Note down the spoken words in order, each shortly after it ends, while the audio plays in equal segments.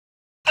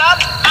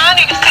I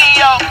need to see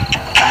y'all.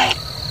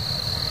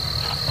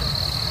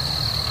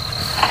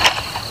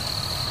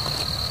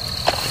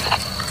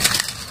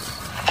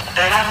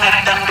 They don't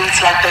make them beats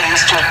like they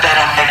used to. They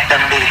don't make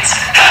them beats.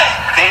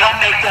 They don't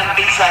make them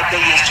beats like they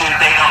used to.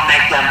 They don't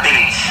make them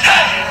beats.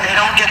 They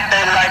don't get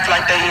their life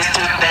like they used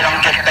to. They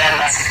don't get their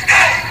life.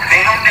 They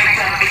don't make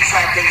them beats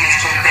like they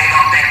used to. They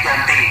don't make them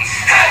beats.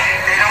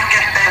 They don't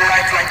get their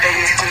life like they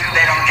used to.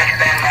 They don't get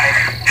their life.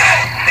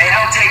 They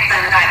don't take the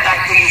night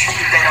like they used to.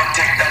 They don't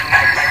take the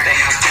night like they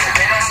used to.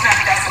 They don't snap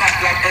that snap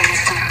like they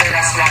used to. They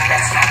don't snap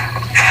that snap.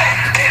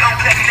 They don't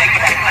play click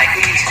like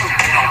they used to.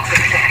 They don't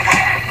play click.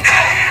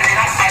 They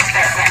don't fight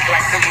that back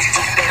like they used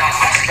to. They don't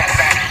fight that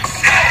back.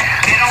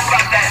 They don't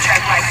bump that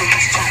track like they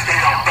used to. They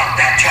don't bump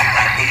that track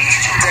like they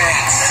used to.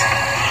 Dance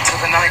till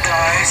the night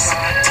dies.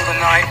 Till the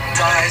night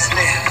dies.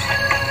 Live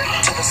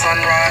till the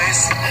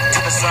sunrise.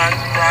 Till the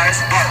sunrise.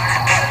 Work.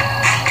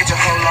 Get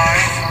your whole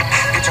life.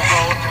 Get your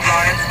whole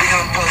life. We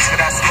gon' post for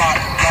that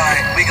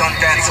spotlight. We gon'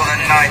 dance till the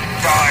night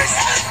dies.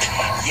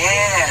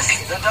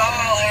 Yes, the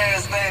doll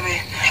hairs,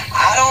 baby.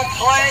 I don't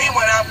play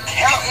when I'm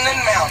counting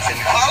and mounting.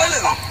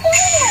 Hallelujah.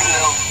 You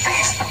little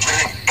beast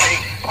really think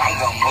I'm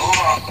gonna move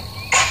on.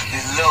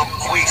 These little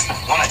queeks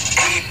wanna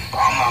keep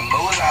on my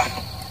moolah.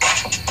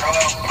 Throw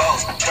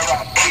elbows,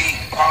 therapy,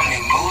 call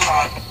me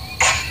moolah.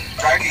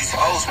 Drag these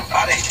hoes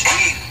out they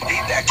deep,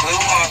 leave that glue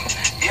on.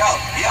 Yo,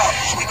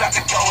 we about to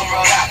go and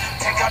roll out.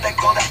 Take out that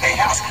gold at their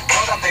house,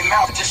 gold out their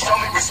mouth. Just show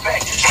me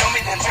respect, show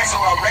me them tricks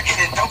or I'll wreck it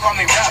and don't call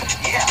me rap.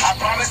 Yeah, I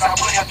promise I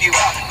would help you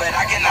out, but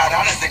I cannot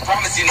honestly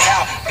promise you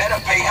now. Better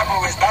pay up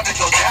or it's about to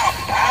go down.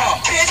 Ow,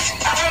 bitch,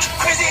 I'm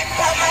crazy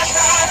about my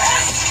time.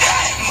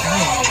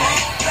 No,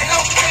 play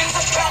no games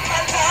about my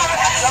time.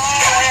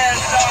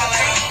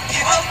 Darling,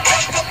 give a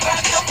fuck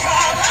about your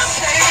problem.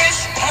 Stay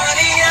rich,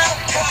 honey, I'm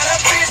got a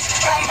bitch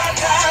about my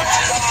time.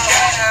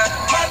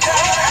 My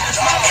time.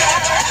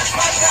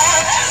 My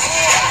time,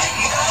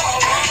 no,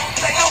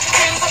 play no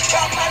games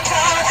about my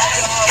time.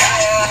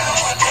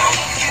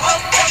 Give a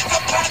fuck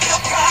about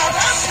your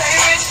problem. Stay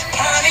rich,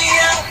 honey,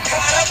 I'm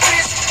got a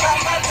bitch about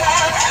my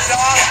time.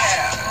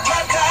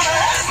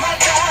 My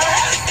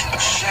time.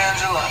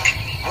 Shangela,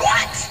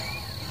 what?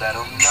 Let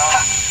them know.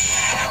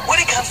 When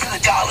it comes to the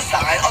dollar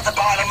sign or the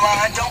bottom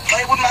line, don't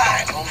play with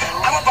mine.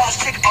 I'm a boss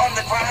chick on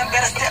the grind,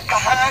 better step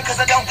behind, cause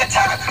I don't got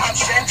time. I'm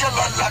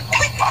Shangela La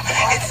Quipa.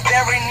 It's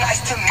very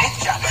nice to meet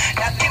ya.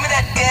 Now give me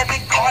that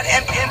debit card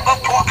and pin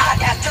before I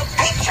have to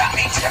beat ya.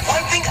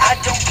 One thing I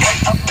don't care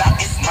about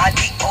is my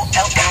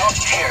DOLL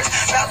tears.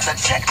 Bounce a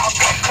check, I'll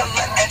come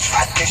collect and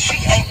trust me, she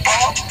ain't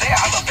all there.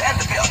 I'm a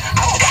Vanderbilt,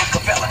 I'm a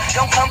Rockefeller.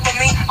 Don't come for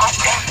me, I'll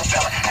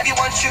Rockefeller. Have you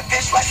won your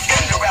fish like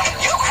Cinderella?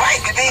 You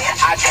crazy, man,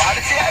 I try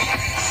to tell you.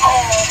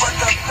 Oh, but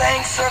the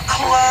banks are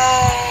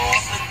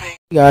closed.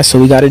 Guys, so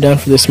we got it done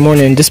for this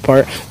morning. In this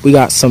part, we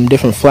got some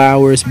different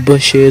flowers,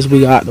 bushes. We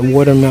got the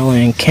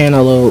watermelon,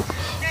 cantaloupe,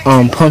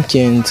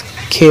 pumpkins,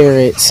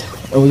 carrots,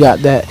 and we got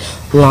that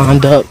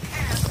lined up.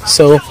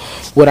 So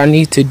what I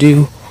need to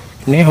do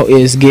now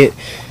is get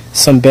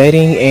some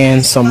bedding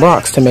and some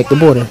rocks to make the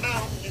border.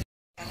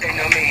 They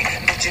know me,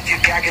 bitch, if you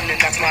gagging, then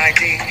that's my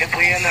ID. If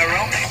we in the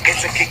room,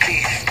 it's a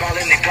kiki.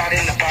 Ballin' it, got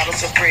in the bottle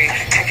so free.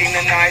 Taking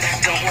the knife,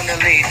 don't wanna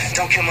leave.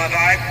 Don't kill my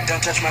vibe,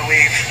 don't touch my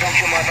weave. Don't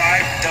kill my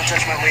vibe, don't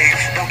touch my weave.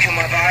 Don't kill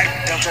my vibe,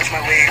 don't touch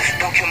my weave.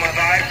 Don't kill my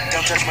vibe,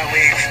 don't touch my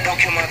weave. Don't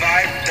kill my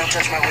vibe, don't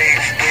touch my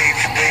weave. Weave,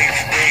 weave,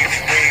 weave,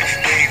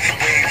 weave,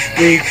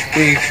 weave,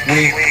 weave,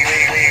 weave,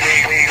 weave,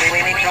 weave,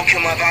 weave. Don't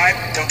kill my vibe,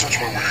 don't touch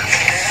my weave.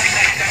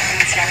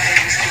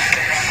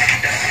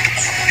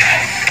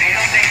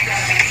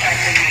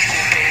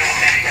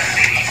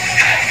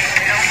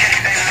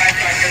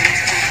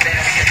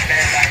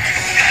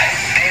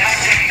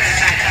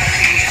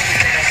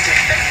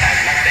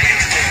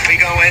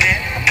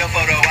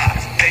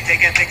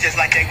 Taking pictures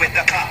like they with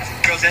the cops.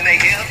 Girls in their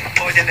heels,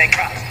 boys in their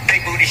crops.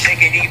 They booty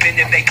shaking even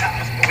if they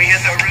tops. We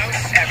in the room,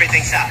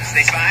 everything stops.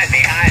 They spying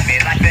behind me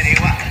like Betty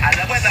White. I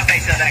love when the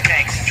bass of the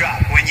cakes drop.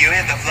 When you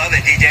hit the flow,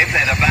 the DJ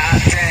play the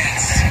vibe.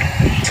 Dance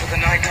till the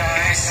night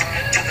dies.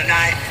 Till the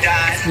night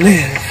dies.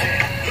 Live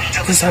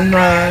till the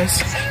sunrise.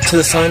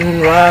 Till the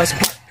sunrise.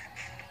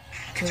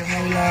 Get your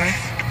whole life.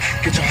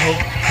 Get your whole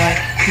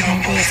life. We gon'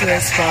 dance to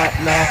that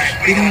spotlight.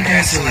 We gon'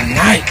 dance till the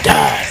night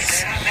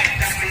dies.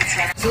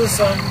 Till the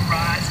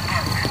sunrise.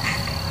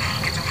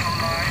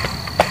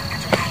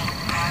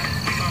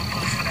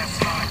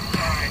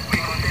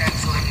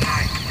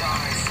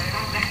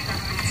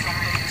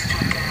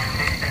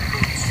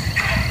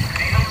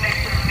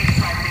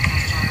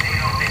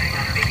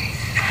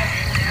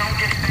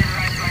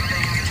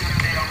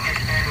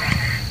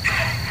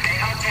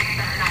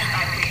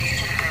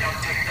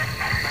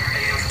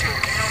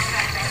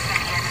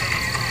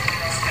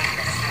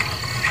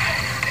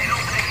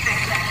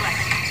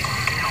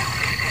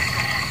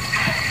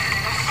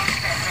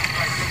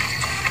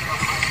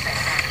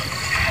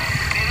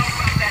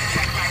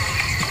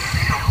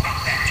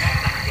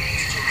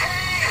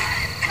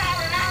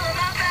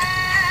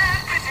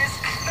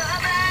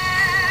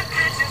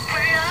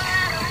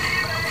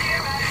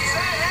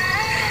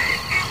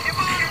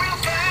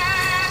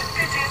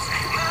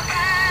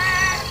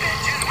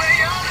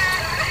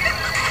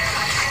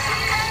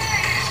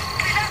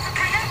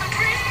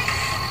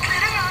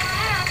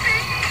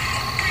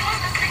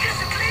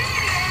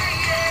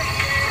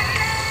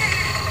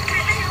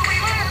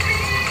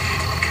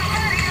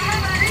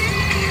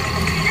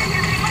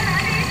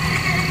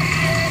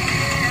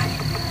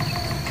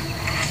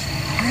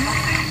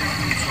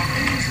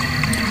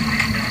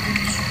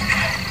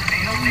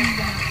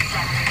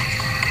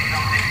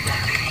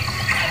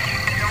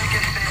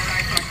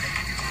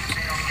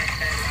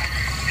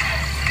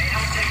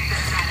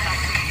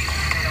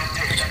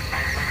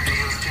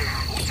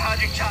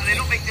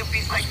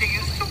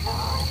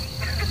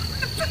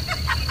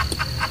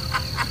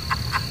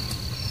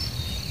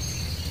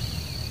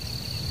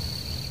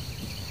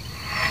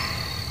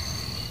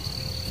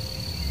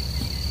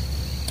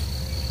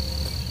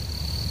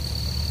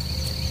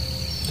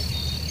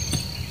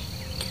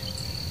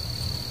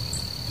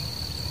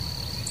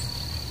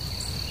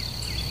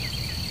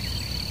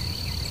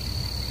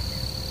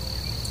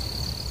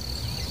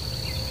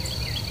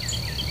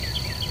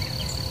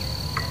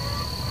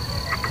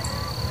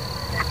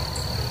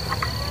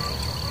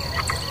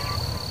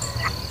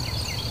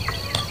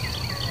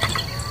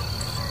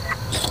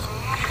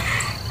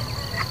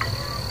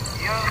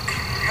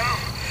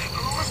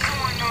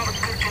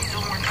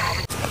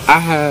 I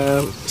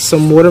have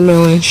some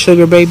watermelon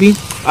sugar baby.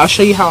 I'll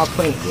show you how I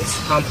planted this.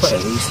 How I'm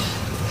planting these.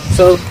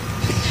 So,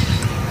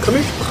 come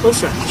here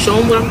closer. Show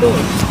them what I'm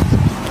doing.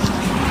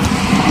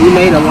 We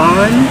made a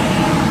line,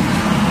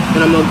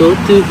 and I'm gonna go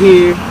through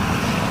here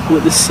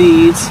with the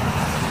seeds,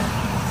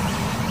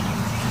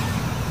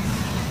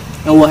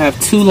 and we'll have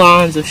 2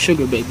 lines of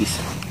sugar babies.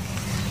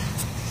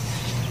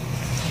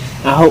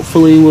 And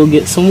hopefully we'll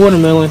get some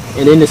watermelon,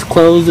 and then just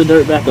close the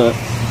dirt back up.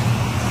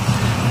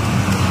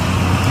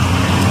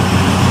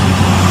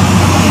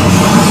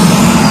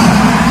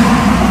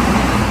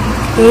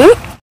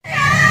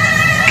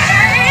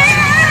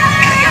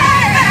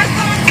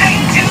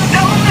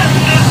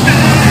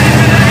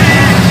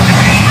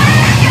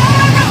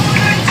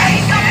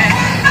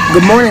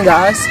 Good morning,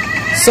 guys.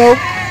 So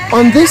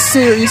on this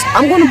series,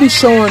 I'm going to be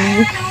showing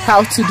you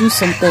how to do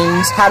some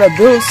things, how to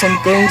build some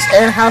things,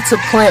 and how to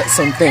plant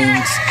some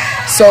things.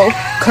 So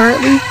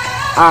currently,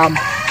 I'm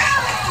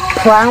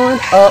plowing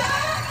up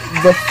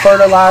the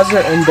fertilizer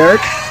and dirt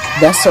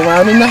that's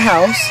surrounding the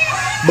house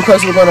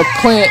because we're going to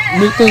plant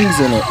new things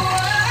in it.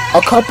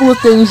 A couple of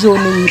things you'll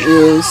need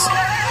is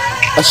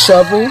a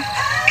shovel,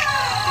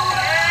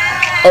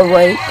 a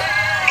rake,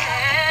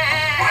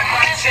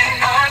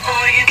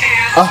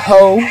 a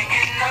hoe,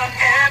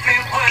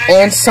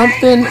 and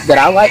something that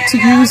I like to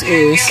use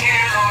is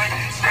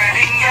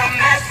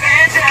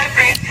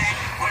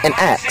an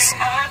axe.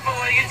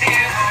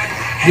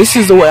 This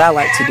is the way I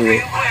like to do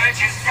it.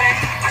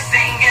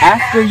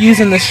 After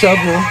using the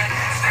shovel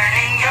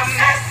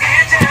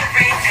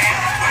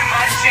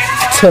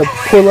to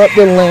pull up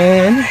the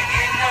land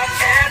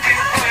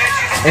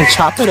and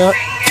chop it up,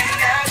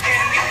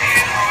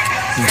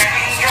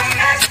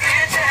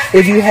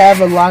 if you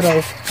have a lot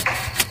of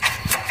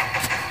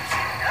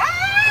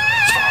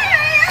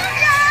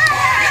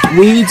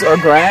weeds or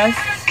grass,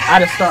 I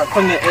just start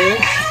from the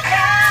edge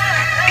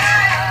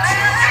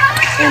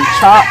and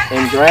chop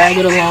and drag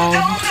it along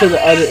to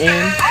the other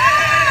end.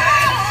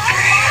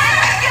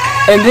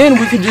 And then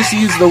we could just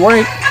use the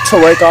rake to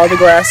rake all the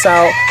grass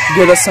out,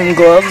 get us some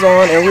gloves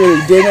on, and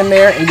really dig in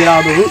there and get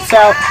all the roots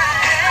out.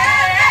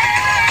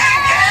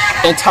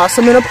 And toss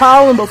them in a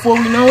pile, and before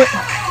we know it,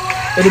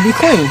 it'll be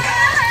clean.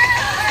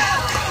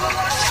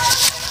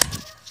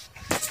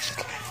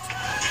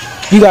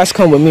 You guys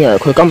come with me real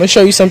quick. I'm going to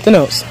show you something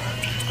else.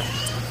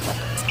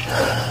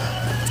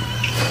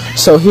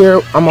 So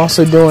here, I'm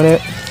also doing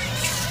it.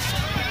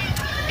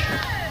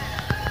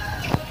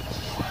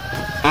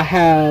 I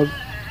have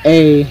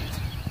a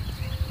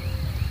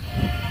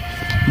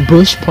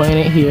bush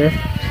planted here,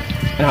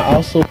 and I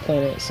also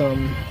planted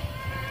some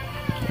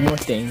more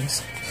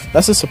things.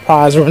 That's a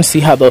surprise. We're going to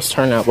see how those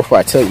turn out before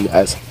I tell you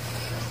guys.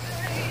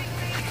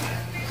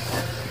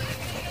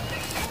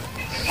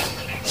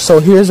 So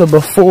here's a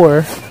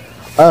before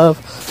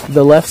of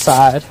the left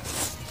side.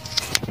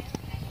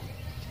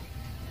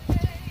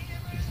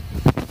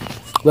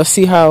 Let's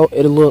see how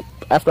it'll look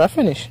after I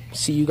finish.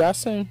 See you guys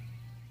soon.